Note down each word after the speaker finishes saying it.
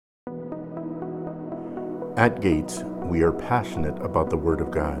At Gates, we are passionate about the Word of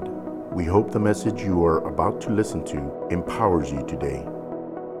God. We hope the message you are about to listen to empowers you today.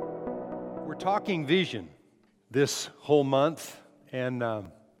 We're talking vision this whole month and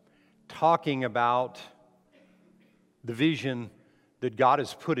talking about the vision that God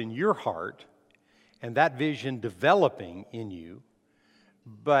has put in your heart and that vision developing in you.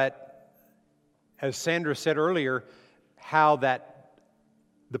 But as Sandra said earlier, how that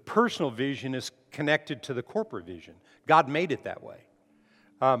the personal vision is connected to the corporate vision. God made it that way.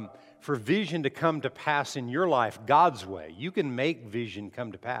 For vision to come to pass in your life God's way, you can make vision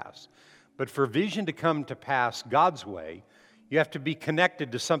come to pass. But for vision to come to pass God's way, you have to be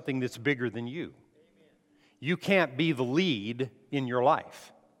connected to something that's bigger than you. You can't be the lead in your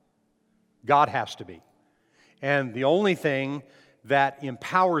life. God has to be. And the only thing that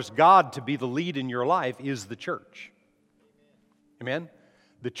empowers God to be the lead in your life is the church. Amen?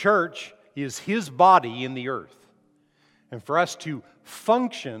 The church is His body in the earth. And for us to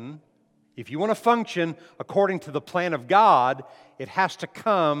function, if you want to function according to the plan of God, it has to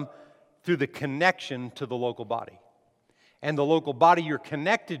come through the connection to the local body. And the local body you're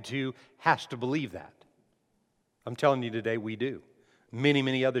connected to has to believe that. I'm telling you today, we do. Many,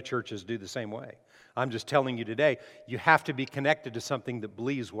 many other churches do the same way. I'm just telling you today, you have to be connected to something that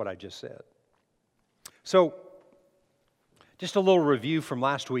believes what I just said. So, just a little review from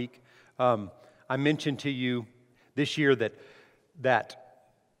last week. I mentioned to you this year that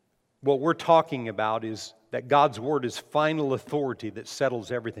what we're talking about is that God's Word is final authority that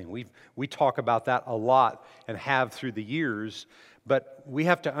settles everything. We talk about that a lot and have through the years, but we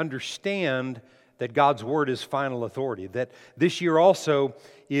have to understand that God's Word is final authority. That this year also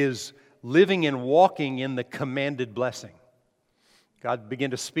is living and walking in the commanded blessing. God began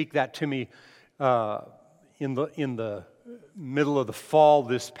to speak that to me in the middle of the fall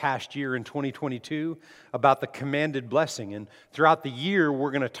this past year in 2022 about the commanded blessing. And throughout the year,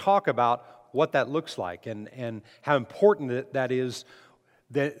 we're going to talk about what that looks like and how important that is,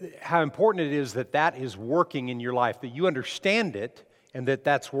 how important it is that is working in your life, that you understand it and that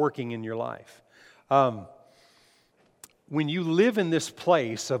that's working in your life. When you live in this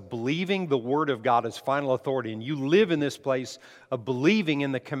place of believing the Word of God as final authority, and you live in this place of believing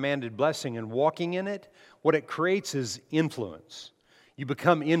in the commanded blessing and walking in it, what it creates is influence. You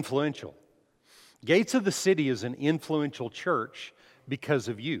become influential. Gates of the City is an influential church because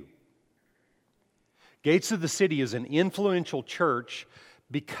of you. Gates of the City is an influential church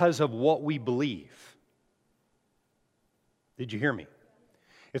because of what we believe. Did you hear me?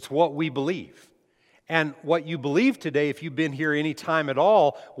 It's what we believe. And what you believe today, if you've been here any time at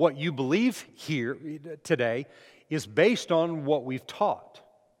all, what you believe here today is based on what we've taught.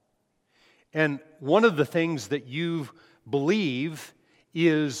 And one of the things that you believe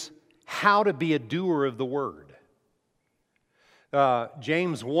is how to be a doer of the Word.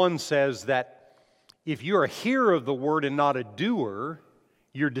 James 1 says that if you're a hearer of the Word and not a doer,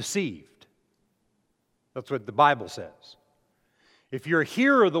 you're deceived. That's what the Bible says. If you're a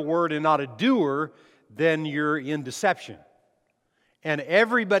hearer of the Word and not a doer, then you're in deception. And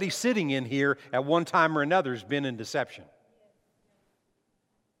everybody sitting in here at one time or another has been in deception.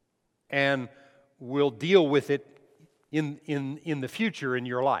 And we'll deal with it in the future in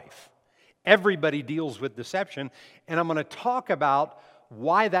your life. Everybody deals with deception, and I'm going to talk about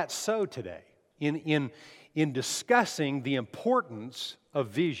why that's so today in discussing the importance of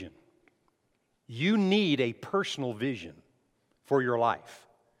vision. You need a personal vision for your life.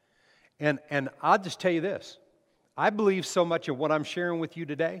 And I'll just tell you this. I believe so much of what I'm sharing with you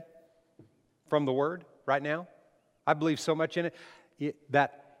today from the Word right now. I believe so much in it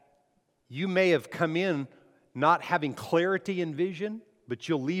that you may have come in not having clarity in vision, but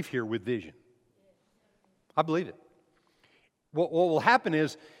you'll leave here with vision. I believe it. What will happen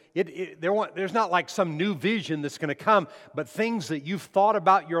is there's not like some new vision that's going to come, but things that you've thought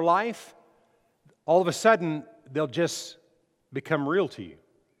about your life, all of a sudden they'll just become real to you.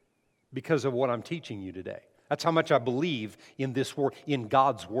 Because of what I'm teaching you today. That's how much I believe in this word, in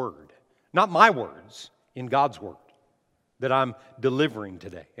God's Word. Not my words, in God's Word that I'm delivering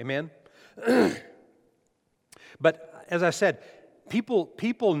today. Amen? But as I said,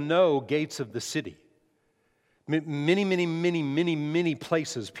 people know Gates of the City. Many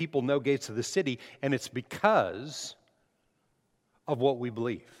places people know Gates of the City, and it's because of what we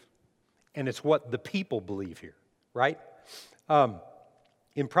believe. And it's what the people believe here, right?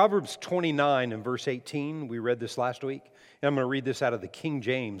 In Proverbs 29 and verse 18, we read this last week, and I'm going to read this out of the King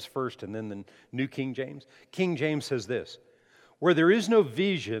James first and then the New King James. King James says this, "Where there is no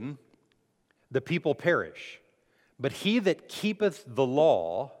vision, the people perish, but he that keepeth the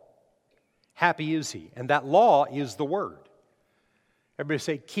law happy is he. And that law is the word. Everybody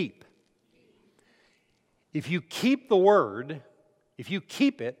say keep. If you keep the word, if you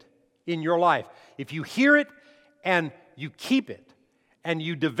keep it in your life, if you hear it and you keep it and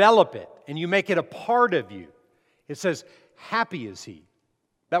you develop it and you make it a part of you, it says, happy is he.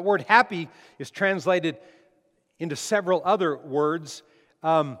 That word happy is translated into several other words.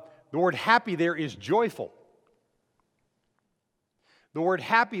 The word happy there is joyful. The word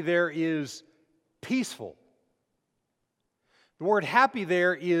happy there is peaceful. The word happy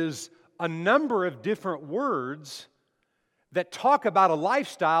there is a number of different words that talk about a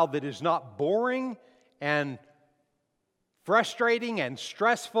lifestyle that is not boring and frustrating and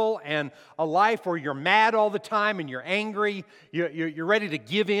stressful, and a life where you're mad all the time and you're angry, you're ready to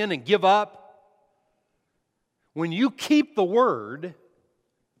give in and give up. When you keep the word,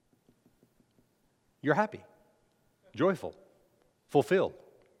 you're happy, joyful, fulfilled,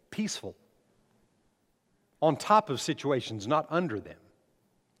 peaceful, on top of situations, not under them.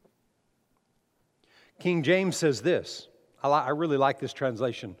 King James says this. I really like this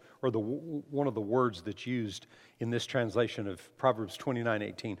translation, or one of the words that's used in this translation of Proverbs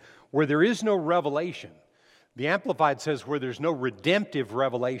 29:18. Where there is no revelation, the Amplified says where there's no redemptive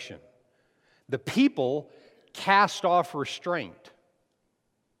revelation, the people cast off restraint.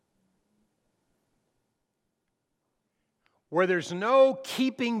 Where there's no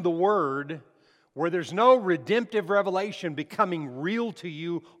keeping the word, where there's no redemptive revelation becoming real to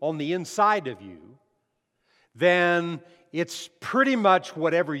you on the inside of you, then it's pretty much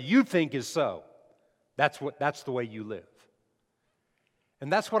whatever you think is so. That's the way you live.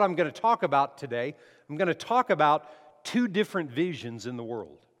 And that's what I'm going to talk about today. I'm going to talk about two different visions in the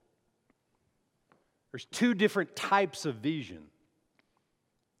world. There's two different types of vision.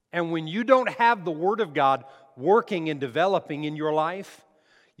 And when you don't have the Word of God working and developing in your life,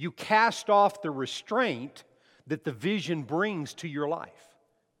 you cast off the restraint that the vision brings to your life.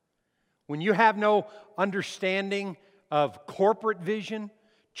 When you have no understanding of corporate vision,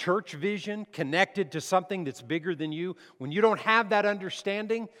 church vision, connected to something that's bigger than you, when you don't have that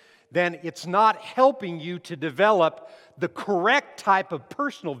understanding, then it's not helping you to develop the correct type of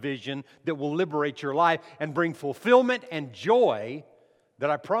personal vision that will liberate your life and bring fulfillment and joy that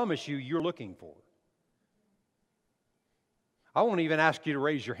I promise you you're looking for. I won't even ask you to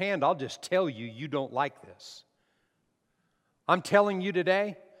raise your hand. I'll just tell you you don't like this. I'm telling you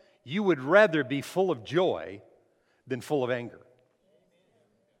today, you would rather be full of joy than full of anger.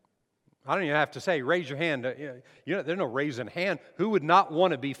 I don't even have to say, raise your hand. There's no raising hand. Who would not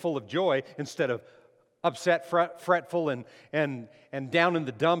want to be full of joy instead of upset, fretful, and down in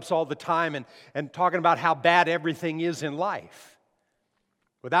the dumps all the time and talking about how bad everything is in life?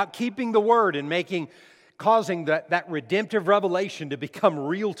 Without keeping the word and causing that redemptive revelation to become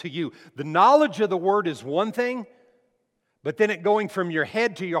real to you. The knowledge of the word is one thing, but then it going from your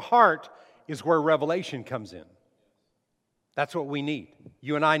head to your heart is where revelation comes in. That's what we need.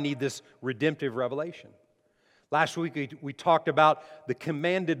 You and I need this redemptive revelation. Last week we talked about the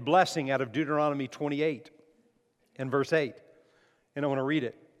commanded blessing out of Deuteronomy 28 and verse 8. And I want to read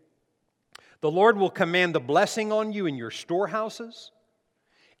it. The Lord will command the blessing on you in your storehouses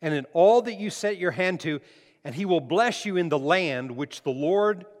and in all that you set your hand to, and He will bless you in the land which the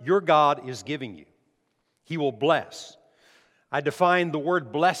Lord your God is giving you. He will bless. I define the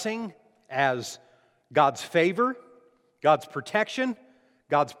word blessing as God's favor, God's protection,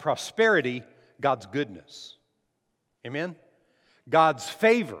 God's prosperity, God's goodness. Amen? God's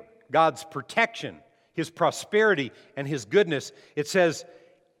favor, God's protection, His prosperity, and His goodness. It says,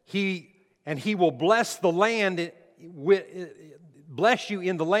 He will bless the land, bless you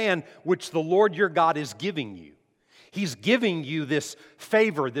in the land which the Lord your God is giving you. He's giving you this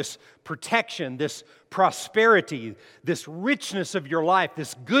favor, this protection, this prosperity, this richness of your life,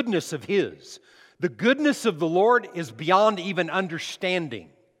 this goodness of His. The goodness of the Lord is beyond even understanding.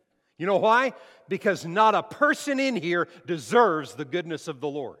 You know why? Because not a person in here deserves the goodness of the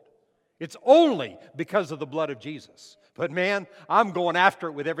Lord. It's only because of the blood of Jesus. But man, I'm going after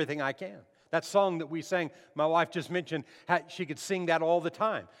it with everything I can. That song that we sang, my wife just mentioned, she could sing that all the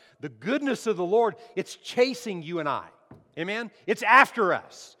time. The goodness of the Lord, it's chasing you and I. Amen? It's after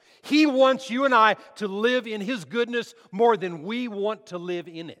us. He wants you and I to live in His goodness more than we want to live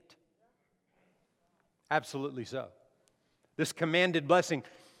in it. Absolutely so. This commanded blessing.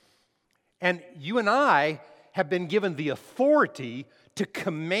 And you and I have been given the authority to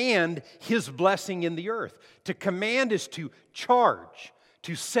command His blessing in the earth. To command is to charge,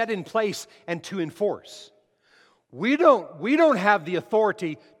 to set in place, and to enforce. We don't have the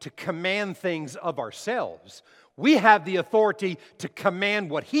authority to command things of ourselves. We have the authority to command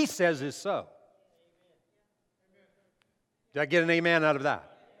what He says is so. Did I get an amen out of that?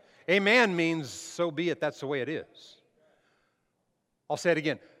 Amen means, so be it, that's the way it is. I'll say it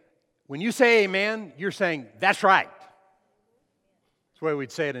again. When you say amen, you're saying, that's right. That's the way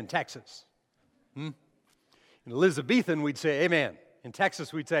we'd say it in Texas. In Elizabethan, we'd say amen. In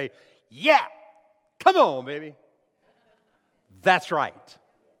Texas, we'd say, yeah, come on, baby. That's right.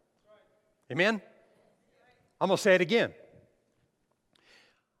 Amen? I'm going to say it again.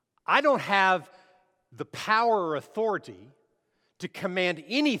 I don't have the power or authority to command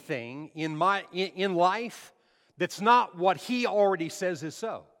anything in life that's not what He already says is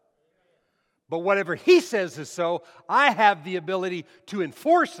so. But whatever He says is so, I have the ability to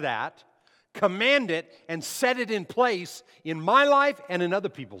enforce that, command it, and set it in place in my life and in other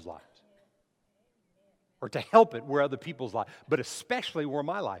people's lives. Or to help it where other people's life, but especially where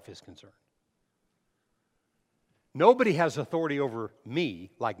my life is concerned. Nobody has authority over me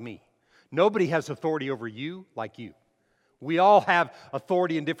like me. Nobody has authority over you like you. We all have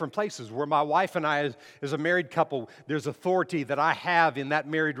authority in different places. Where my wife and I, as a married couple, there's authority that I have in that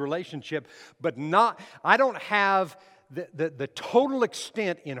married relationship, but I don't have the total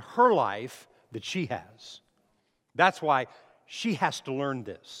extent in her life that she has. That's why she has to learn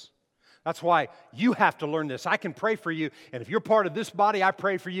this. That's why you have to learn this. I can pray for you, and if you're part of this body, I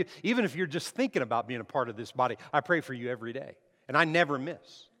pray for you. Even if you're just thinking about being a part of this body, I pray for you every day. And I never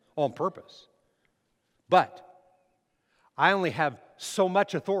miss on purpose. But I only have so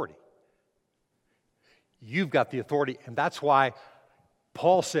much authority. You've got the authority, and that's why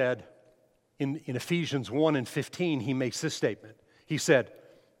Paul said in Ephesians 1 and 15, he makes this statement. He said,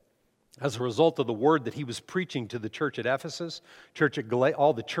 as a result of the word that he was preaching to the church at Ephesus,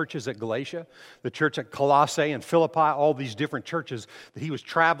 all the churches at Galatia, the church at Colossae and Philippi, all these different churches that he was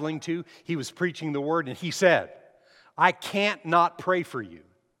traveling to, he was preaching the word, and he said, I can't not pray for you.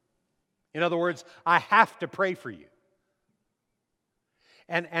 In other words, I have to pray for you.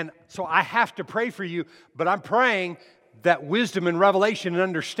 And so I have to pray for you, but I'm praying that wisdom and revelation and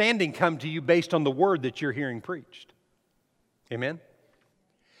understanding come to you based on the word that you're hearing preached. Amen?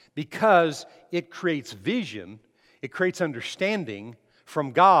 Because it creates vision, it creates understanding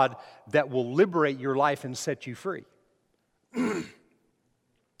from God that will liberate your life and set you free.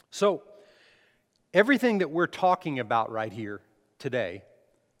 So, everything that we're talking about right here today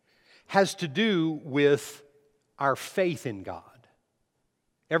has to do with our faith in God.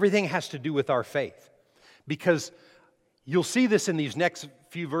 Everything has to do with our faith. Because you'll see this in these next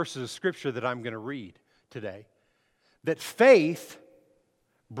few verses of Scripture that I'm going to read today. That faith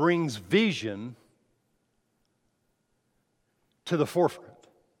brings vision to the forefront.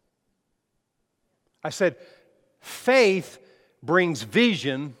 I said, faith brings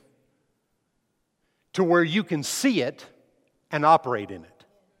vision to where you can see it and operate in it.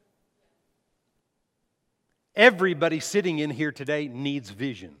 Everybody sitting in here today needs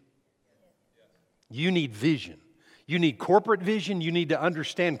vision. You need vision. You need corporate vision. You need to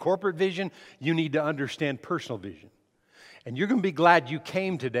understand corporate vision. You need to understand personal vision. And you're going to be glad you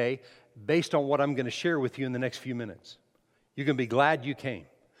came today based on what I'm going to share with you in the next few minutes. You're going to be glad you came.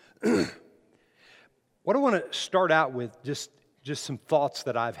 What I want to start out with, just some thoughts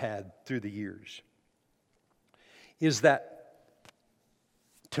that I've had through the years, is that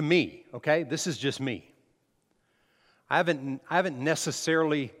to me, okay, this is just me. I haven't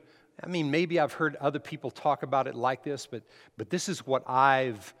necessarily, maybe I've heard other people talk about it like this, but this is what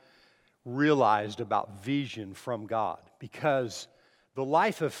I've realized about vision from God. Because the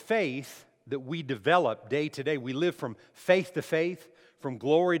life of faith that we develop day to day, we live from faith to faith, from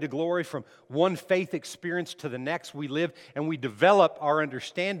glory to glory, from one faith experience to the next. We live and we develop our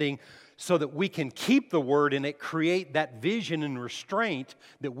understanding so that we can keep the Word and it create that vision and restraint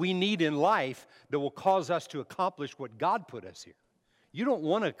that we need in life that will cause us to accomplish what God put us here. You don't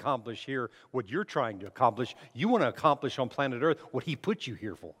want to accomplish here what you're trying to accomplish. You want to accomplish on planet Earth what He put you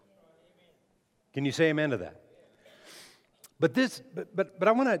here for. Can you say amen to that? But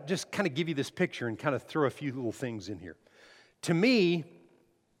I want to just kind of give you this picture and kind of throw a few little things in here. To me,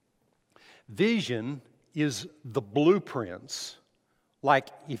 vision is the blueprints, like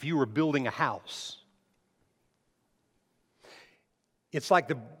if you were building a house. It's like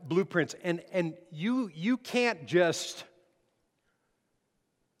the blueprints, and you can't just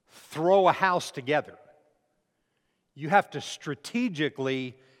throw a house together. You have to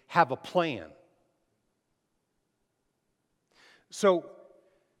strategically have a plan. So,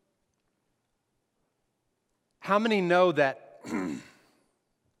 how many know that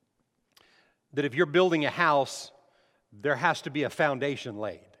that if you're building a house, there has to be a foundation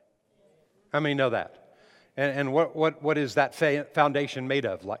laid? How many know that? And what is that foundation made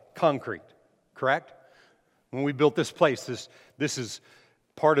of? Like concrete, correct? When we built this place, this is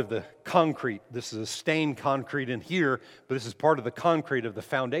part of the concrete. This is a stained concrete in here, but this is part of the concrete of the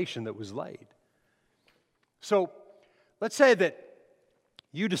foundation that was laid. So let's say that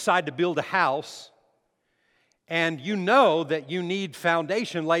you decide to build a house, and you know that you need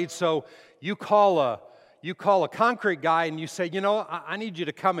foundation laid, so you call a concrete guy and you say, I need you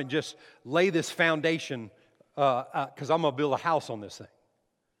to come and just lay this foundation because I'm going to build a house on this thing.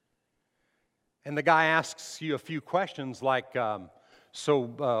 And the guy asks you a few questions like, what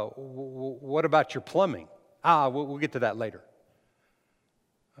about your plumbing? We'll get to that later.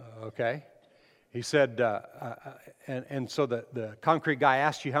 Okay. He said, and so the concrete guy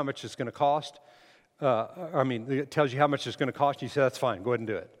asks you how much it's going to cost. It tells you how much it's going to cost. You say, that's fine, go ahead and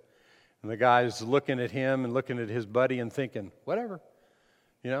do it. And the guy's looking at him and looking at his buddy and thinking, whatever,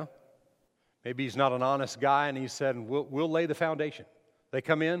 Maybe he's not an honest guy, and he said, we'll lay the foundation. They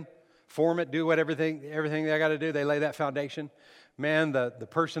come in, form it, do everything they got to do. They lay that foundation. Man, the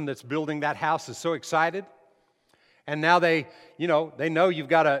person that's building that house is so excited. And now they know you've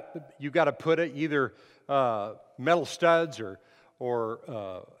got to put it either metal studs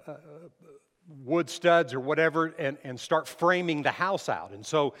or wood studs or whatever, and start framing the house out. And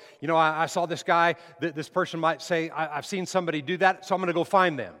so, I saw this guy. This person might say, I've seen somebody do that, so I'm going to go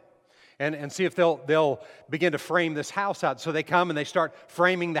find them. And see if they'll begin to frame this house out. So they come and they start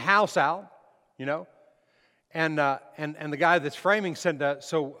framing the house out, And the guy that's framing said,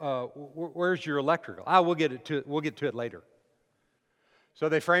 where's your electrical? We'll get to it later. So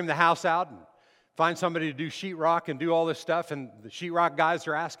they frame the house out and find somebody to do sheetrock and do all this stuff. And the sheetrock guys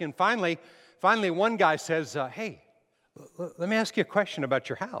are asking. Finally, one guy says, hey, let me ask you a question about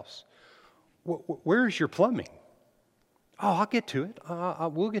your house. Where's your plumbing? I'll get to it.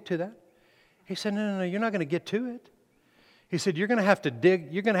 We'll get to that. He said, no, you're not going to get to it. He said, you're going to have to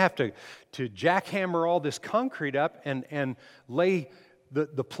dig, you're going to have to jackhammer all this concrete up and lay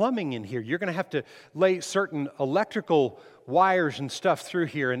the plumbing in here. You're going to have to lay certain electrical wires and stuff through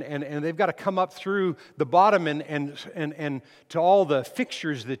here, and they've got to come up through the bottom and to all the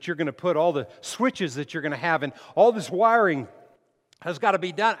fixtures that you're going to put, all the switches that you're going to have, and all this wiring has got to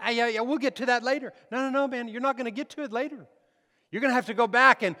be done. Yeah, we'll get to that later. No, man, you're not going to get to it later. You're going to have to go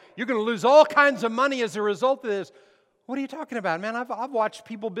back, and you're going to lose all kinds of money as a result of this. What are you talking about, man? I've watched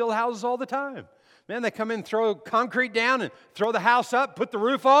people build houses all the time. Man, they come in, throw concrete down, and throw the house up, put the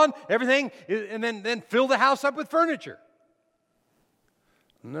roof on, everything, and then fill the house up with furniture.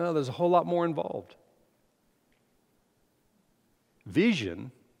 No, there's a whole lot more involved.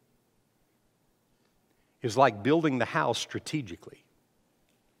 Vision is like building the house strategically.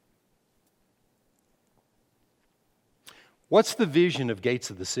 What's the vision of Gates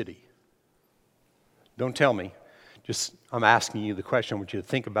of the City? Don't tell me. I'm asking you the question. I want you to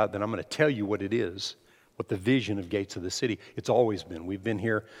think about it, then I'm going to tell you what it is, what the vision of Gates of the City. It's always been. We've been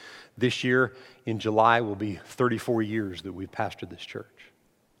here this year. In July will be 34 years that we've pastored this church.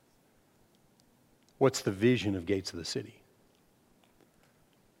 What's the vision of Gates of the City?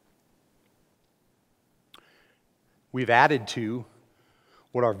 We've added to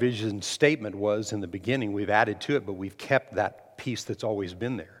what our vision statement was in the beginning. We've added to it, but we've kept that piece that's always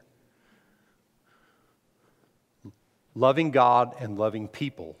been there. Loving God and loving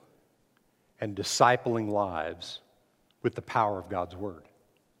people and discipling lives with the power of God's Word.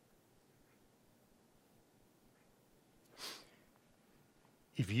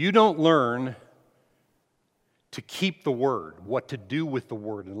 If you don't learn to keep the Word, what to do with the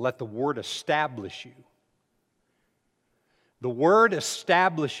Word, and let the Word establish you, the Word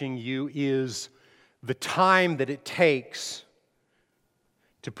establishing you is the time that it takes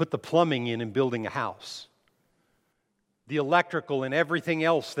to put the plumbing in and building a house. The electrical and everything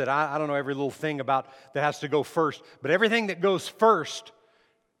else that I don't know every little thing about that has to go first, but everything that goes first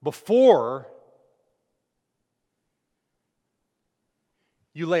before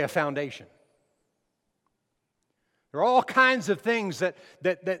you lay a foundation. There are all kinds of things that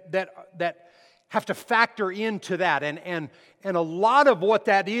have to factor into that, and a lot of what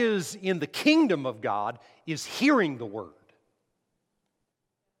that is in the kingdom of God is hearing the Word.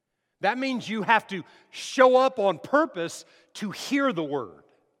 That means you have to show up on purpose to hear the Word.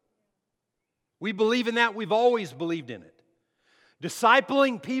 We believe in that. We've always believed in it.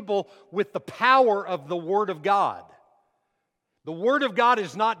 Discipling people with the power of the Word of God. The Word of God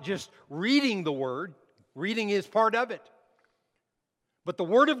is not just reading the Word. Reading is part of it. But the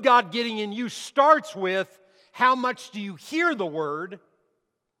Word of God getting in you starts with how much do you hear the Word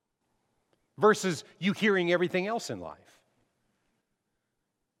versus you hearing everything else in life.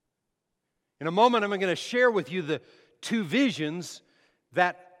 In a moment, I'm going to share with you the two visions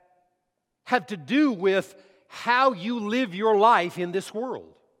that have to do with how you live your life in this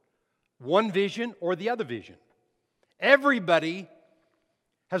world. One vision or the other vision. Everybody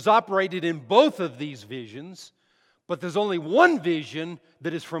has operated in both of these visions, but there's only one vision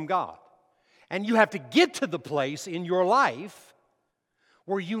that is from God. And you have to get to the place in your life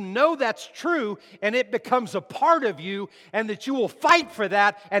where you know that's true and it becomes a part of you, and that you will fight for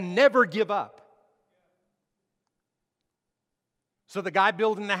that and never give up. So the guy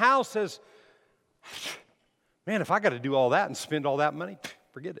building the house says, man, if I got to do all that and spend all that money,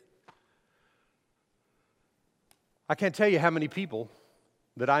 forget it. I can't tell you how many people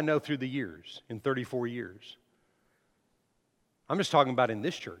that I know through the years, in 34 years. I'm just talking about in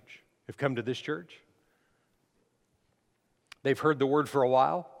this church, have come to this church. They've heard the word for a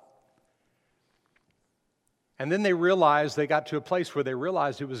while. And then they realized, they got to a place where they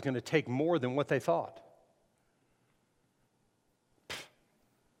realized it was going to take more than what they thought. I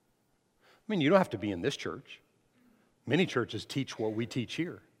mean, you don't have to be in this church. Many churches teach what we teach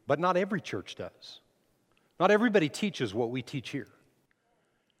here, but not every church does. Not everybody teaches what we teach here.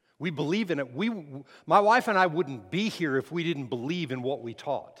 We believe in it. My wife and I wouldn't be here if we didn't believe in what we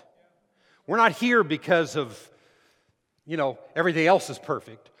taught. We're not here because of, everything else is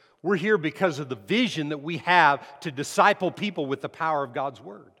perfect. We're here because of the vision that we have to disciple people with the power of God's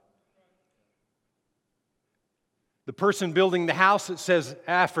Word. The person building the house that says,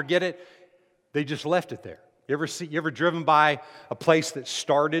 forget it, they just left it there. You ever driven by a place that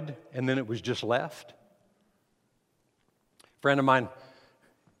started and then it was just left? A friend of mine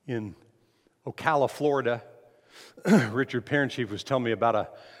in Ocala, Florida, Richard Parenchief was telling me about a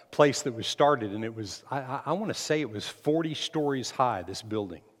place that was started, and it was, I want to say it was 40 stories high, this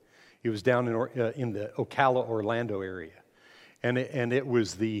building. It was down in the Ocala, Orlando area. And it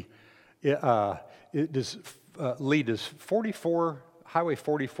was Lee, does 44, Highway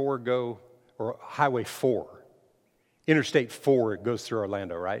 44 go, or Highway 4? Interstate 4, it goes through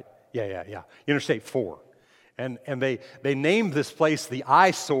Orlando, right? Yeah. Interstate 4. And they named this place the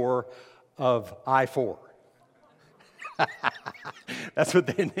eyesore of I-4. That's what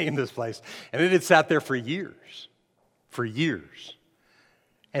they named this place. And it had sat there for years,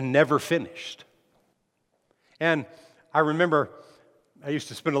 and never finished. And I remember I used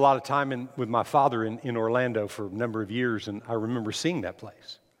to spend a lot of time with my father in Orlando for a number of years, and I remember seeing that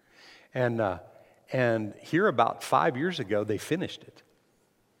place. And here about 5 years ago, they finished it.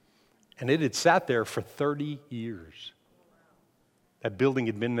 And it had sat there for 30 years. That building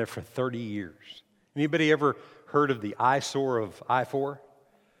had been there for 30 years. Anybody ever heard of the eyesore of I-4?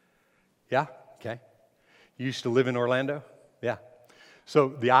 Yeah? Okay. You used to live in Orlando? Yeah. So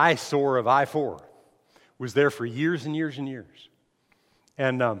the eyesore of I-4 was there for years and years and years.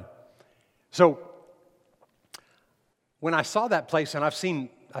 And so when I saw that place, and I've seen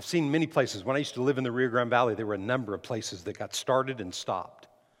many places. When I used to live in the Rio Grande Valley, there were a number of places that got started and stopped.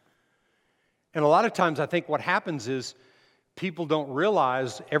 And a lot of times I think what happens is people don't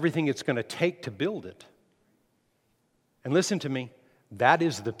realize everything it's going to take to build it. And listen to me, that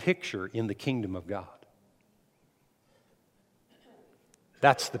is the picture in the kingdom of God.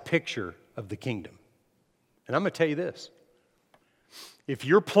 That's the picture of the kingdom. And I'm going to tell you this. If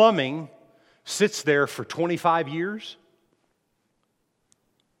your plumbing sits there for 25 years,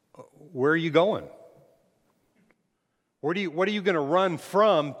 where are you going? What are you going to run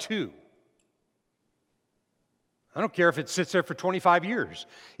from to? I don't care if it sits there for 25 years.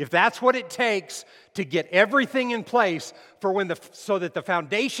 If that's what it takes to get everything in place so that the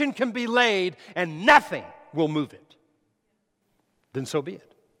foundation can be laid and nothing will move it, then so be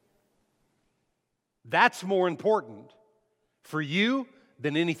it. That's more important for you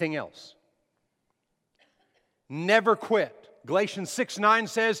than anything else. Never quit. Galatians 6:9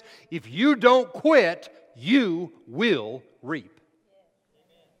 says, if you don't quit, you will reap.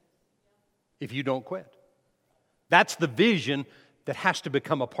 If you don't quit. That's the vision that has to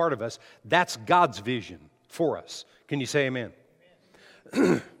become a part of us. That's God's vision for us. Can you say amen?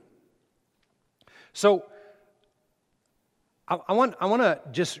 So, I want to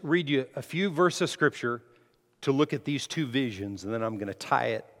just read you a few verses of Scripture to look at these two visions, and then I'm going to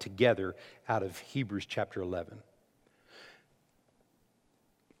tie it together out of Hebrews chapter 11.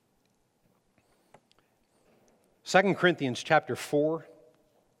 Second Corinthians chapter 4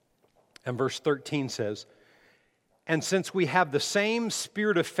 and verse 13 says, and since we have the same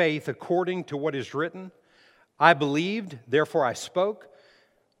spirit of faith according to what is written, I believed, therefore I spoke.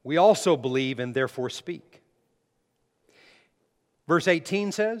 We also believe and therefore speak. Verse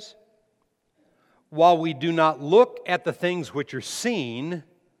 18 says, while we do not look at the things which are seen,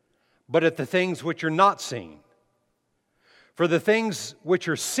 but at the things which are not seen. For the things which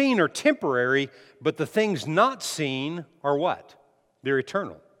are seen are temporary, but the things not seen are what? They're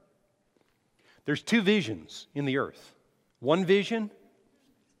eternal. There's two visions in the earth. One vision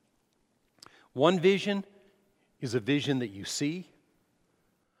is a vision that you see.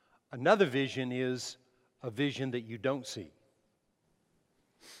 Another vision is a vision that you don't see.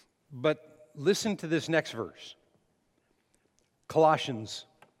 But listen to this next verse. Colossians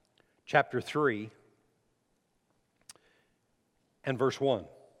chapter 3 and verse 1.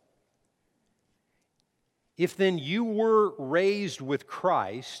 If then you were raised with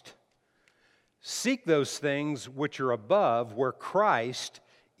Christ, seek those things which are above, where Christ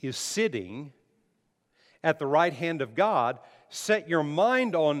is sitting at the right hand of God. Set your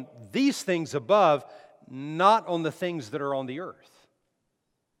mind on these things above, not on the things that are on the earth.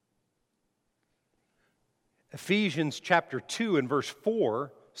 Ephesians chapter 2 and verse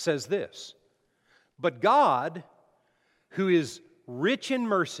 4 says this, but God, who is rich in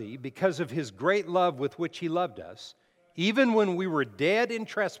mercy because of His great love with which He loved us, even when we were dead in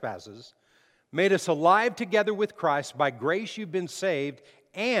trespasses, made us alive together with Christ. By grace you've been saved,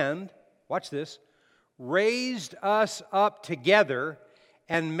 and, watch this, raised us up together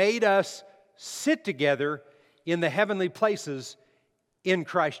and made us sit together in the heavenly places in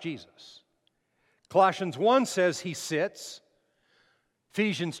Christ Jesus. Colossians 1 says He sits.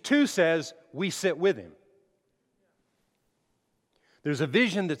 Ephesians 2 says we sit with Him. There's a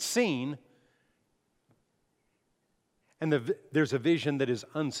vision that's seen, and there's a vision that is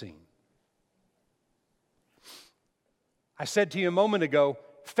unseen. I said to you a moment ago,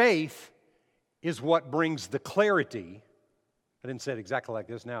 faith is what brings the clarity. I didn't say it exactly like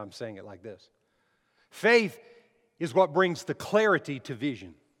this, now I'm saying it like this. Faith is what brings the clarity to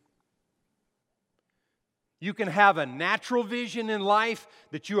vision. You can have a natural vision in life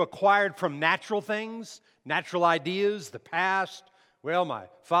that you acquired from natural things, natural ideas, the past. Well, my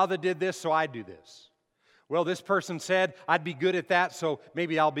father did this, so I do this. Well, this person said I'd be good at that, so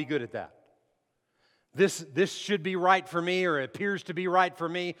maybe I'll be good at that. This should be right for me, or it appears to be right for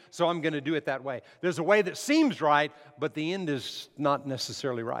me, so I'm going to do it that way. There's a way that seems right, but the end is not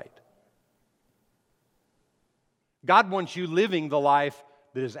necessarily right. God wants you living the life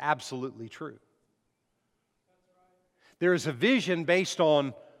that is absolutely true. There is a vision based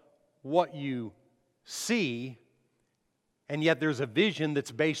on what you see, and yet there's a vision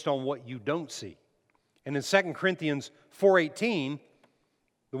that's based on what you don't see. And in 2 Corinthians 4:18,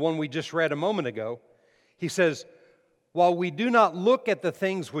 the one we just read a moment ago, he says, while we do not look at the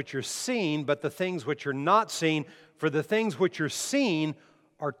things which are seen, but the things which are not seen, for the things which are seen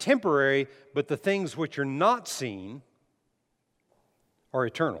are temporary, but the things which are not seen are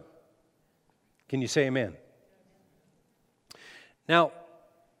eternal. Can you say amen? Now,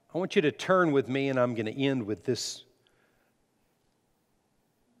 I want you to turn with me, and I'm going to end with this.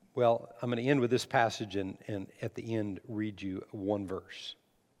 Well, I'm going to end with this passage and at the end read you one verse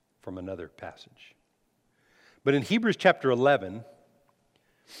from another passage. But in Hebrews chapter 11,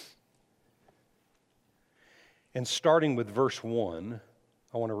 and starting with verse 1,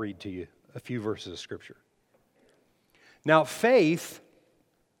 I want to read to you a few verses of Scripture. Now, faith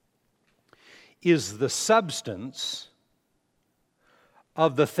is the substance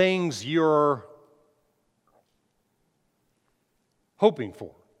of the things you're hoping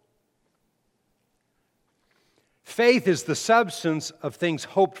for. Faith is the substance of things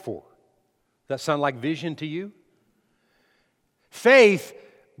hoped for. Does that sound like vision to you? Faith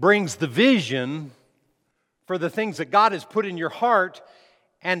brings the vision for the things that God has put in your heart,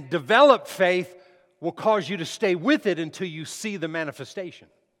 and developed faith will cause you to stay with it until you see the manifestation.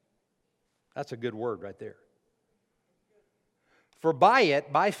 That's a good word right there. For by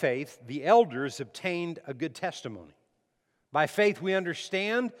it, by faith, the elders obtained a good testimony. By faith we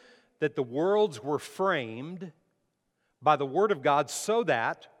understand that the worlds were framed by the Word of God, so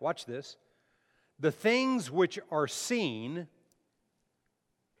that, watch this, the things which are seen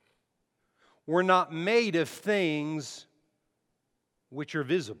were not made of things which are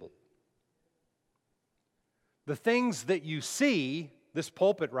visible. The things that you see, this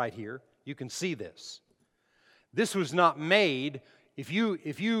pulpit right here, you can see this. This was not made, if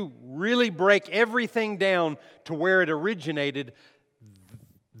you really break everything down to where it originated,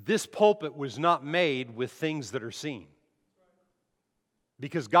 this pulpit was not made with things that are seen.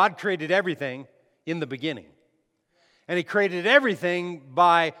 Because God created everything in the beginning. And He created everything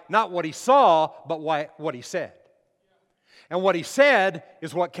by not what He saw, but what He said. And what He said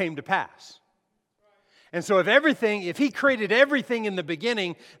is what came to pass. And so if he created everything in the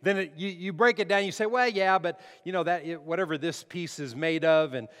beginning, then you break it down, you say, well, yeah, but whatever this piece is made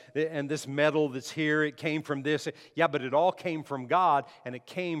of and this metal that's here, it came from this. Yeah, but it all came from God, and it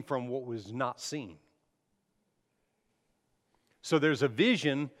came from what was not seen. So there's a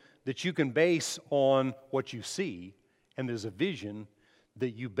vision that you can base on what you see, and there's a vision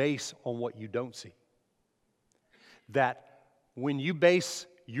that you base on what you don't see. That when you base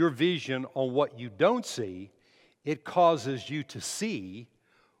your vision on what you don't see, it causes you to see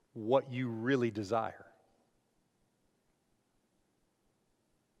what you really desire.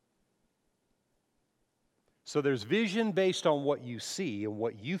 So there's vision based on what you see and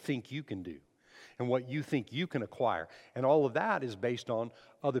what you think you can do and what you think you can acquire. And all of that is based on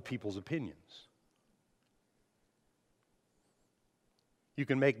other people's opinions. You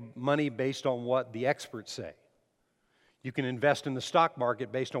can make money based on what the experts say. You can invest in the stock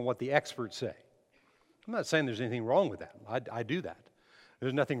market based on what the experts say. I'm not saying there's anything wrong with that. I do that.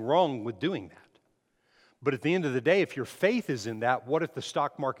 There's nothing wrong with doing that. But at the end of the day, if your faith is in that, what if the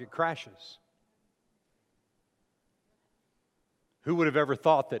stock market crashes? Who would have ever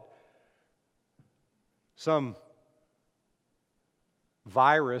thought that some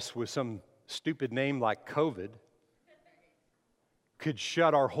virus with some stupid name like COVID could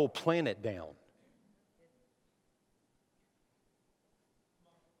shut our whole planet down?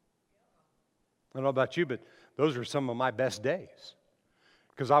 I don't know about you, but those are some of my best days.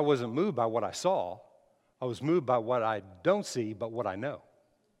 Because I wasn't moved by what I saw. I was moved by what I don't see, but what I know.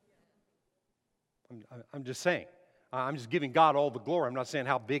 I'm just saying. I'm just giving God all the glory. I'm not saying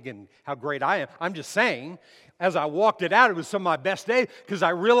how big and how great I am. I'm just saying, as I walked it out, it was some of my best days because I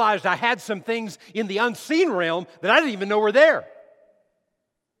realized I had some things in the unseen realm that I didn't even know were there.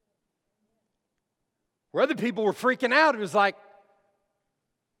 Where other people were freaking out, it was like,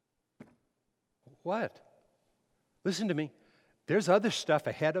 what? Listen to me. There's other stuff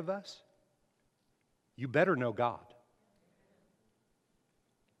ahead of us. You better know God.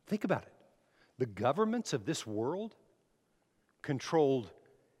 Think about it. The governments of this world controlled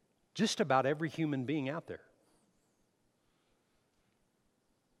just about every human being out there.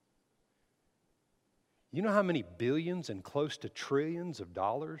 You know how many billions and close to trillions of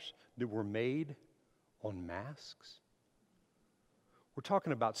dollars that were made on masks? We're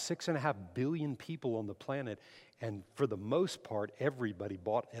talking about 6.5 billion people on the planet, and for the most part, everybody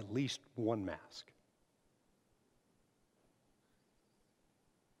bought at least one mask.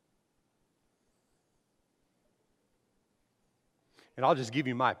 And I'll just give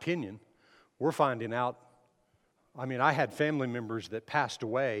you my opinion. We're finding out, I had family members that passed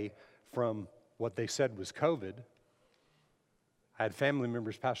away from what they said was COVID. I had family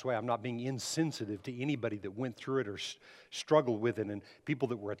members pass away. I'm not being insensitive to anybody that went through it or struggled with it, and people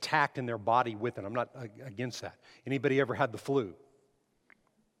that were attacked in their body with it. I'm not against that. Anybody ever had the flu?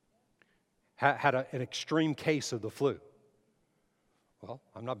 Had an extreme case of the flu? Well,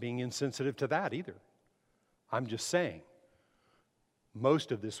 I'm not being insensitive to that either. I'm just saying,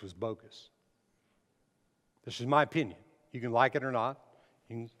 most of this was bogus. This is my opinion. You can like it or not.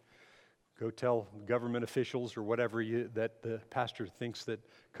 You can go tell government officials or whatever that the pastor thinks that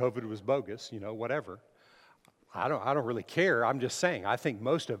COVID was bogus, whatever. I don't really care. I'm just saying, I think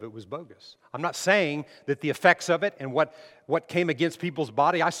most of it was bogus. I'm not saying that the effects of it and what came against people's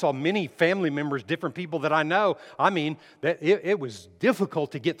body. I saw many family members, different people that I know. That it was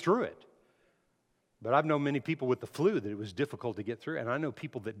difficult to get through it. But I've known many people with the flu that it was difficult to get through, and I know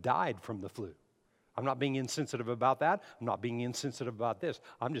people that died from the flu. I'm not being insensitive about that. I'm not being insensitive about this.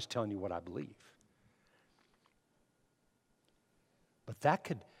 I'm just telling you what I believe. But that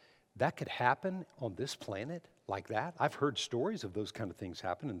could happen on this planet like that. I've heard stories of those kind of things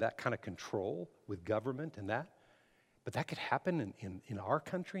happen and that kind of control with government and that. But that could happen in our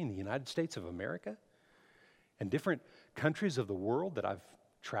country, in the United States of America, and different countries of the world that I've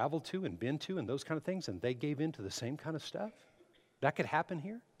traveled to and been to and those kind of things, and they gave in to the same kind of stuff. That could happen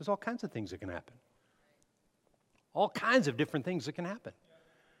here. There's all kinds of things that can happen. All kinds of different things that can happen.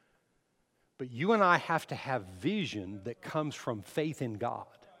 But you and I have to have vision that comes from faith in God.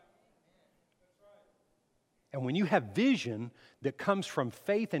 And when you have vision that comes from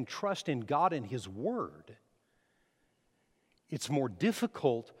faith and trust in God and His Word, it's more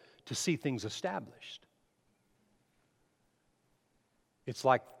difficult to see things established. It's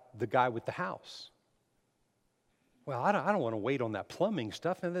like the guy with the house. Well, I don't want to wait on that plumbing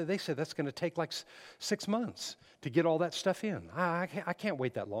stuff. And they said that's going to take like 6 months to get all that stuff in. I can't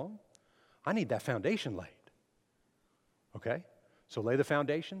wait that long. I need that foundation laid. Okay? So lay the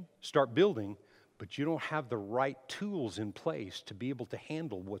foundation, start building, but you don't have the right tools in place to be able to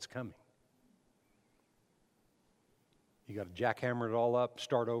handle what's coming. You got to jackhammer it all up,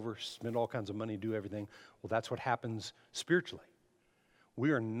 start over, spend all kinds of money, do everything. Well, that's what happens spiritually.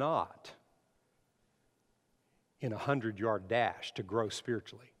 We are not in a 100-yard dash to grow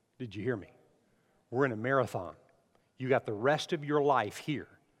spiritually. Did you hear me? We're in a marathon. You got the rest of your life here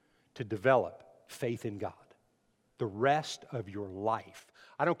to develop faith in God. The rest of your life.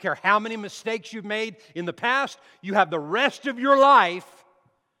 I don't care how many mistakes you've made in the past, you have the rest of your life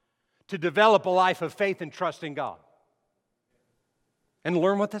to develop a life of faith and trust in God. And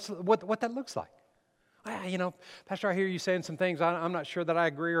learn what that looks like. Pastor, I hear you saying some things. I'm not sure that I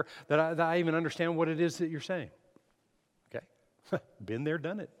agree or that I even understand what it is that you're saying. Okay? Been there,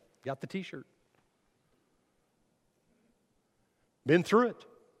 done it. Got the t-shirt. Been through it.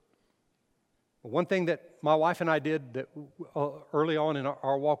 One thing that my wife and I did that early on in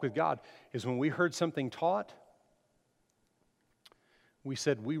our walk with God is when we heard something taught, we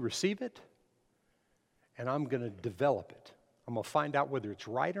said, we receive it, and I'm going to develop it. I'm going to find out whether it's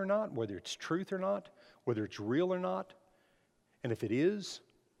right or not, whether it's truth or not, whether it's real or not. And if it is,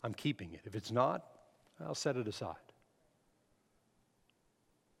 I'm keeping it. If it's not, I'll set it aside.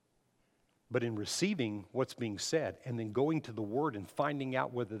 But in receiving what's being said and then going to the Word and finding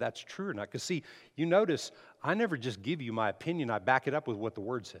out whether that's true or not. Because see, you notice, I never just give you my opinion. I back it up with what the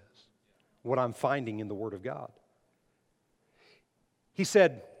Word says, what I'm finding in the Word of God. He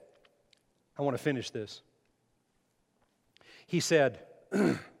said, I want to finish this. He said,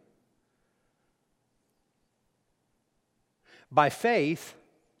 by faith,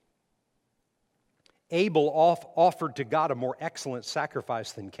 Abel offered to God a more excellent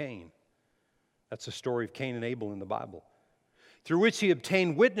sacrifice than Cain. That's the story of Cain and Abel in the Bible. Through which he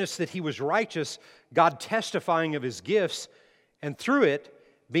obtained witness that he was righteous, God testifying of his gifts, and through it,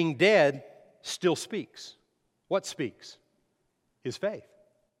 being dead, still speaks. What speaks? His faith.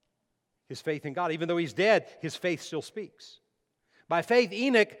 His faith in God. Even though he's dead, his faith still speaks. By faith,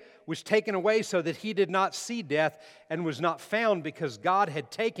 Enoch was taken away so that he did not see death and was not found because God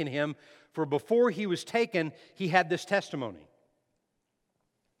had taken him. For before he was taken, he had this testimony,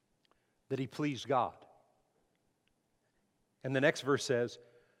 that he pleased God. And the next verse says,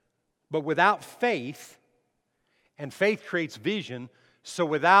 but without faith, and faith creates vision, so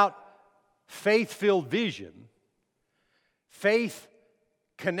without faith-filled vision, faith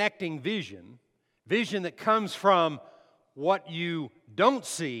connecting vision that comes from what you don't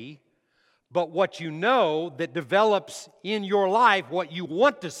see, but what you know that develops in your life, what you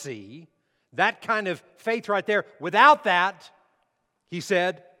want to see, that kind of faith right there. Without that, he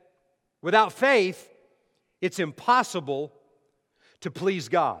said, without faith, it's impossible to please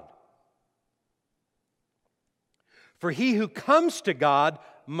God. For he who comes to God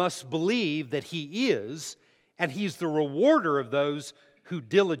must believe that he is, and he's the rewarder of those who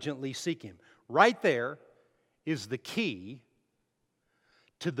diligently seek him. Right there is the key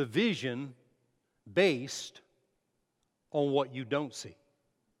to the vision based on what you don't see.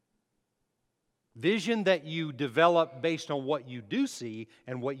 Vision that you develop based on what you do see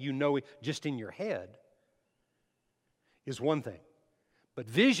and what you know just in your head is one thing. But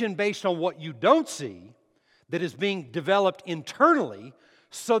vision based on what you don't see that is being developed internally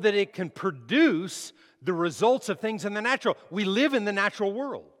so that it can produce the results of things in the natural. We live in the natural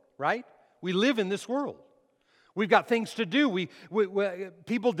world, right? We live in this world. We've got things to do.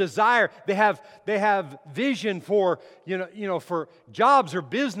 People desire. They have vision for for jobs or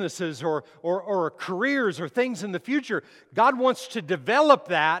businesses or careers or things in the future. God wants to develop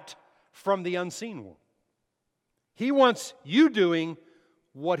that from the unseen world. He wants you doing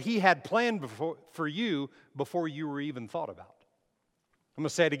what He had planned for you before you were even thought about. I'm going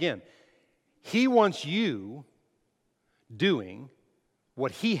to say it again. He wants you doing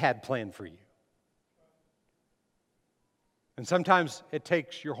what He had planned for you. And sometimes it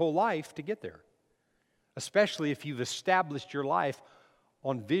takes your whole life to get there, especially if you've established your life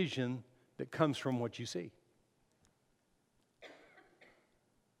on vision that comes from what you see.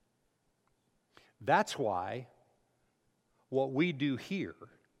 That's why what we do here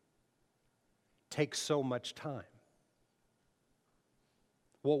takes so much time.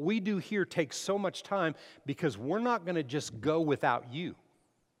 What we do here takes so much time because we're not going to just go without you.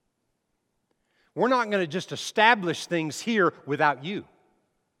 We're not going to just establish things here without you.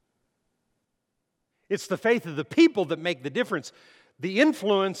 It's the faith of the people that make the difference. The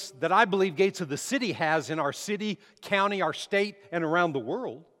influence that I believe Gates of the City has in our city, county, our state, and around the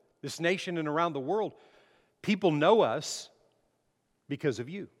world, this nation and around the world, people know us because of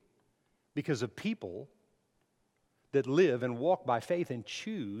you, because of people that live and walk by faith and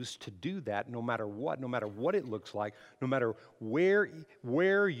choose to do that no matter what it looks like, no matter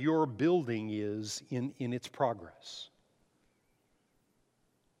where your building is in its progress.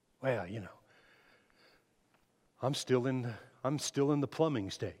 Well, I'm still in the plumbing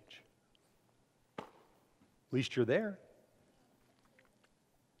stage. At least you're there.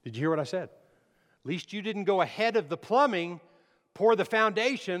 Did you hear what I said? At least you didn't go ahead of the plumbing, pour the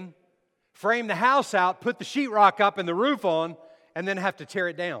foundation, frame the house out, put the sheetrock up and the roof on, and then have to tear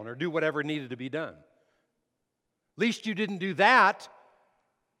it down or do whatever needed to be done. At least you didn't do that.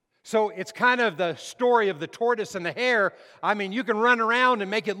 So it's kind of the story of the tortoise and the hare. I mean, you can run around and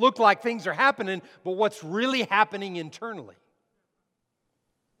make it look like things are happening, but what's really happening internally?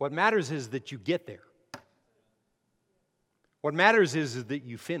 What matters is that you get there. What matters is that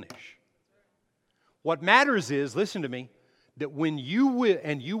you finish. What matters is, listen to me, that when you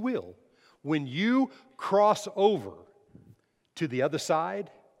will, when you cross over to the other side,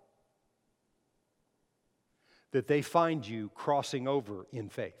 that they find you crossing over in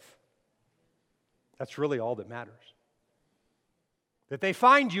faith. That's really all that matters. That they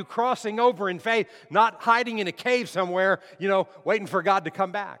find you crossing over in faith, not hiding in a cave somewhere, waiting for God to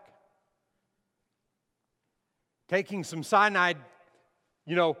come back. Taking some cyanide,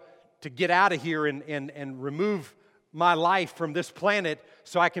 to get out of here and remove my life from this planet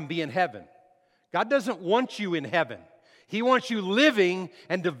so I can be in heaven. God doesn't want you in heaven. He wants you living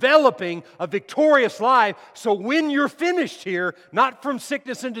and developing a victorious life, so when you're finished here, not from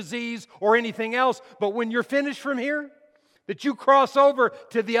sickness and disease or anything else, but when you're finished from here, that you cross over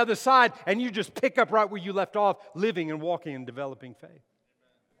to the other side and you just pick up right where you left off, living and walking and developing faith.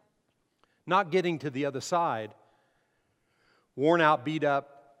 Not getting to the other side, worn out, beat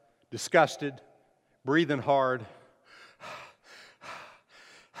up, disgusted, breathing hard.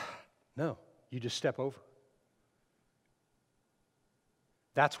 No, you just step over.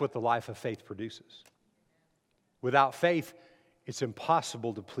 That's what the life of faith produces. Without faith, it's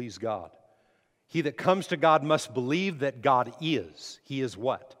impossible to please God. He that comes to God must believe that God is. He is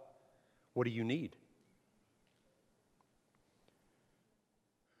what? What do you need?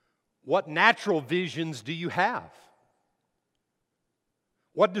 What natural visions do you have?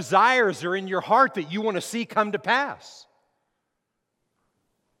 What desires are in your heart that you want to see come to pass?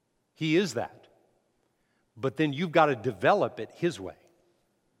 He is that. But then you've got to develop it His way.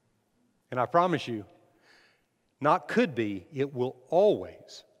 And I promise you, not could be, it will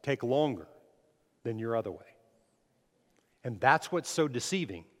always take longer than your other way. And that's what's so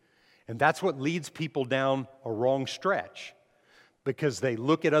deceiving. And that's what leads people down a wrong stretch. Because they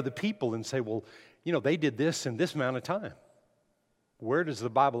look at other people and say, well, they did this in this amount of time. Where does the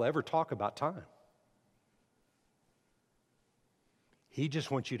Bible ever talk about time? He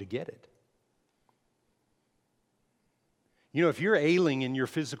just wants you to get it. If you're ailing in your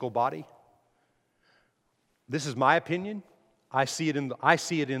physical body, this is my opinion. I see it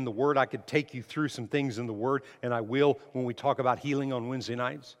in the Word. I could take you through some things in the Word, and I will when we talk about healing on Wednesday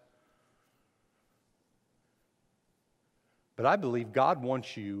nights. But I believe God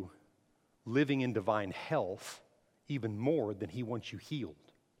wants you living in divine health even more than He wants you healed.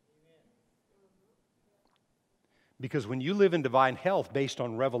 Because when you live in divine health based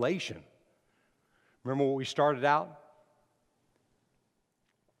on revelation, remember what we started out?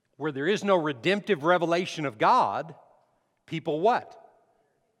 Where there is no redemptive revelation of God, people what?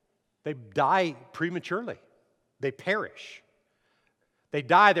 They die prematurely. They perish. They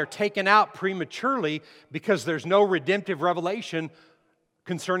die, they're taken out prematurely because there's no redemptive revelation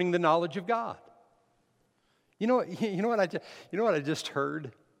concerning the knowledge of God. You know what I just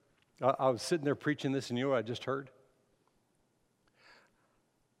heard? I was sitting there preaching this, and you know what I just heard?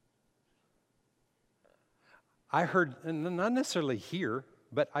 I heard, and not necessarily here,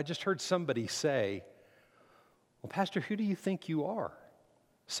 but I just heard somebody say, well, Pastor, who do you think you are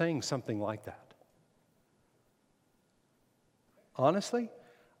saying something like that? Honestly,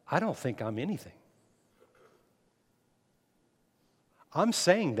 I don't think I'm anything. I'm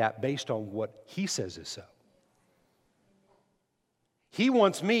saying that based on what He says is so. He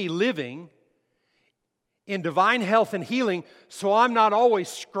wants me living in divine health and healing so I'm not always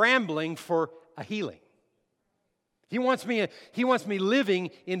scrambling for a healing. He wants me living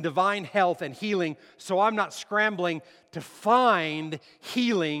in divine health and healing so I'm not scrambling to find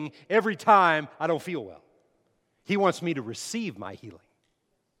healing every time I don't feel well. He wants me to receive my healing.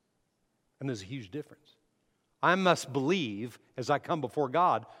 And there's a huge difference. I must believe as I come before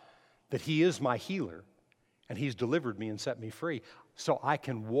God that He is my healer and He's delivered me and set me free so I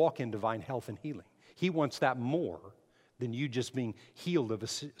can walk in divine health and healing. He wants that more than you just being healed of a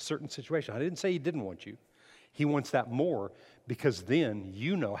certain situation. I didn't say He didn't want you. He wants that more because then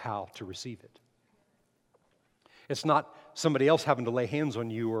you know how to receive it. It's not somebody else having to lay hands on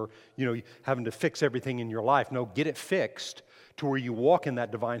you or, having to fix everything in your life. No, get it fixed to where you walk in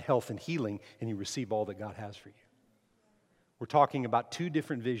that divine health and healing and you receive all that God has for you. We're talking about two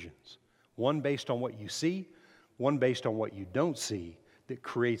different visions, one based on what you see, one based on what you don't see, that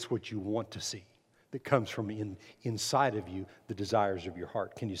creates what you want to see, that comes from inside of you, the desires of your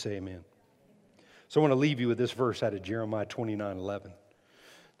heart. Can you say amen? So I want to leave you with this verse out of Jeremiah 29:11.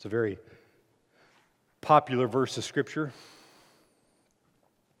 It's a very popular verse of Scripture.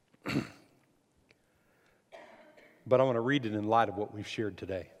 But I want to read it in light of what we've shared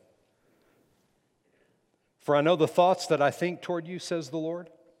today. For I know the thoughts that I think toward you, says the Lord.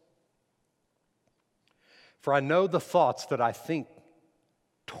 For I know the thoughts that I think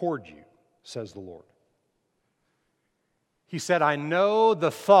toward you, says the Lord. He said, I know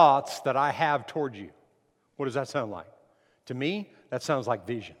the thoughts that I have toward you. What does that sound like? To me, that sounds like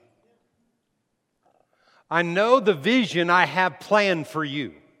vision. I know the vision I have planned for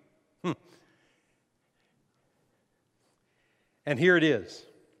you. And here it is.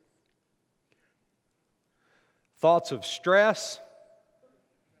 Thoughts of stress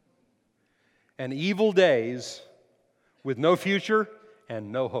and evil days with no future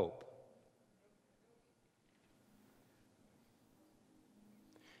and no hope.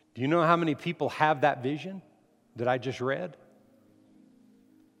 Do you know how many people have that vision that I just read?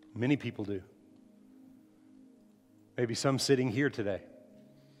 Many people do. Maybe some sitting here today.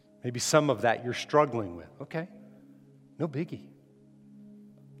 Maybe some of that you're struggling with. Okay, no biggie.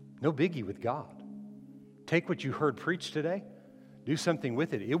 No biggie with God. Take what you heard preached today, do something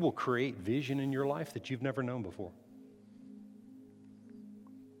with it. It will create vision in your life that you've never known before.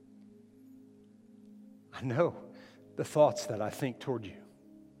 I know the thoughts that I think toward you.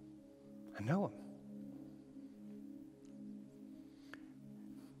 I know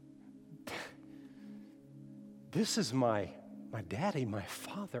them. This is my daddy, my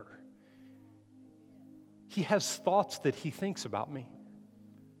father. He has thoughts that he thinks about me.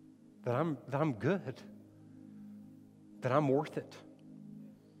 That I'm good, that I'm worth it,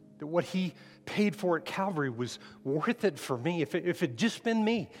 that what he paid for at Calvary was worth it for me. If it had just been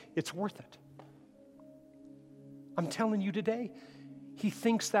me, it's worth it. I'm telling you today, he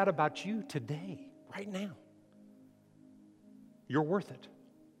thinks that about you today, right now. You're worth it.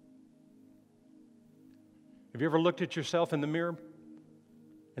 Have you ever looked at yourself in the mirror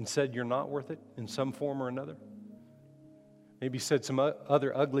and said you're not worth it in some form or another? Maybe said some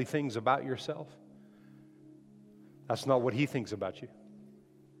other ugly things about yourself. That's not what he thinks about you.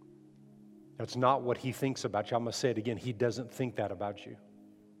 That's not what he thinks about you. I'm going to say it again. He doesn't think that about you.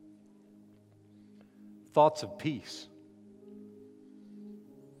 Thoughts of peace.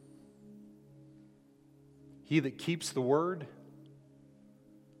 He that keeps the word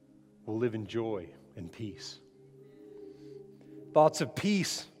will live in joy and peace. Thoughts of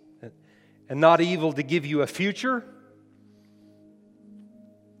peace and not evil, to give you a future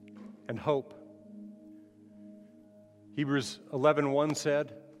and hope. Hebrews 11:1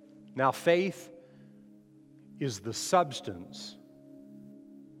 said, now faith is the substance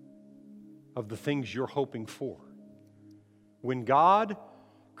of the things you're hoping for. When God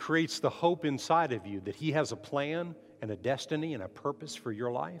creates the hope inside of you that he has a plan and a destiny and a purpose for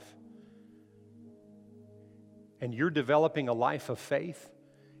your life, and you're developing a life of faith,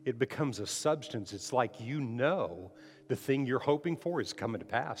 it becomes a substance. It's like you know the thing you're hoping for is coming to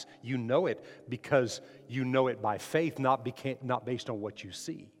pass. You know it because you know it by faith, not based on what you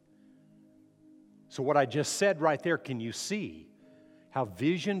see. So what I just said right there, can you see how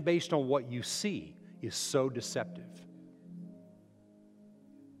vision based on what you see is so deceptive?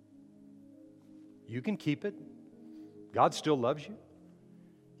 You can keep it. God still loves you.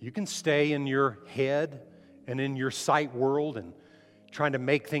 You can stay in your head and in your sight world and trying to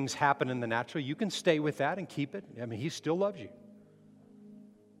make things happen in the natural. You can stay with that and keep it. I mean, he still loves you.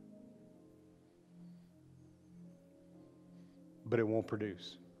 But it won't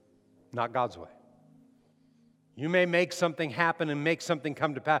produce. Not God's way. You may make something happen and make something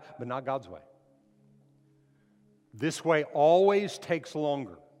come to pass, but not God's way. This way always takes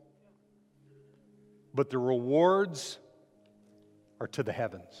longer. But the rewards are to the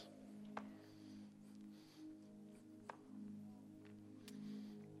heavens.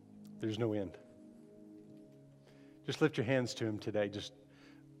 There's no end. Just lift your hands to him today. Just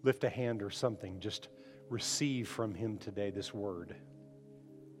lift a hand or something. Just receive from him today this word.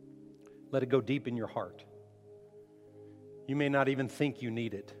 Let it go deep in your heart. You may not even think you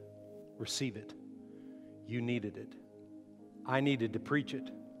need it. Receive it. You needed it. I needed to preach it.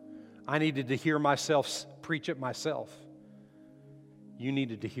 I needed to hear myself preach it myself. You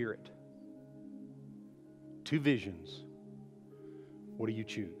needed to hear it. 2 visions. What do you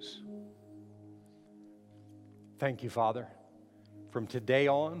choose? Thank you, Father. From today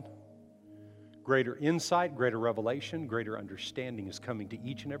on, greater insight, greater revelation, greater understanding is coming to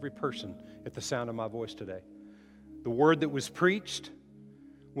each and every person at the sound of my voice today. The word that was preached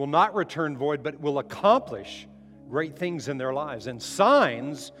will not return void, but will accomplish great things in their lives. And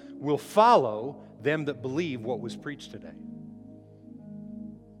signs will follow them that believe what was preached today.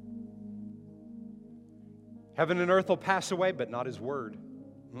 Heaven and earth will pass away, but not His word.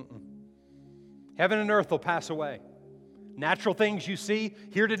 Heaven and earth will pass away. Natural things you see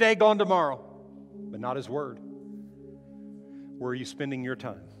here today, gone tomorrow, but not His word. Where are you spending your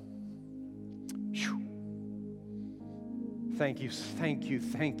time? Whew. Thank you,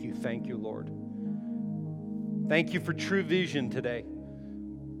 Lord. Thank you for true vision today.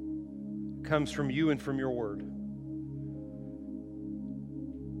 It comes from you and from your word.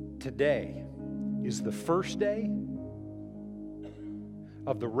 Today is the first day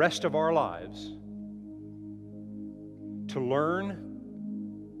of the rest of our lives to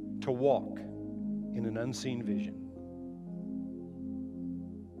learn to walk in an unseen vision.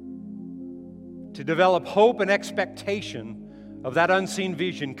 To develop hope and expectation of that unseen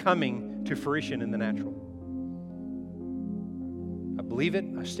vision coming to fruition in the natural. I believe it.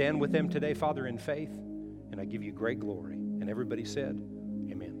 I stand with them today, Father, in faith, and I give you great glory. And everybody said,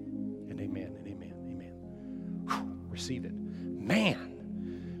 amen, and amen, and amen, amen. Whew, receive it. Man.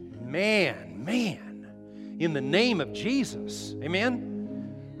 In the name of Jesus,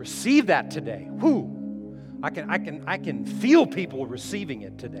 amen. Receive that today. Whew. I can feel people receiving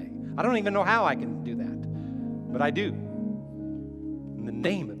it today. I don't even know how I can do that, but I do. In the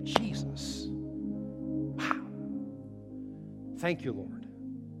name of Jesus. Wow. Thank you, Lord.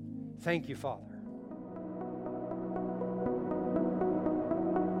 Thank you, Father.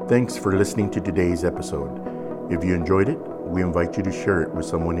 Thanks for listening to today's episode. If you enjoyed it, we invite you to share it with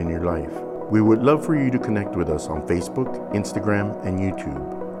someone in your life. We would love for you to connect with us on Facebook, Instagram, and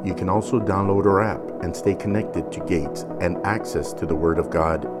YouTube. You can also download our app and stay connected to Gates and access to the Word of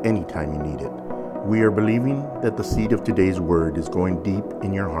God anytime you need it. We are believing that the seed of today's word is going deep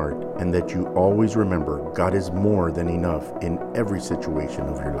in your heart and that you always remember God is more than enough in every situation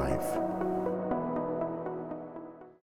of your life.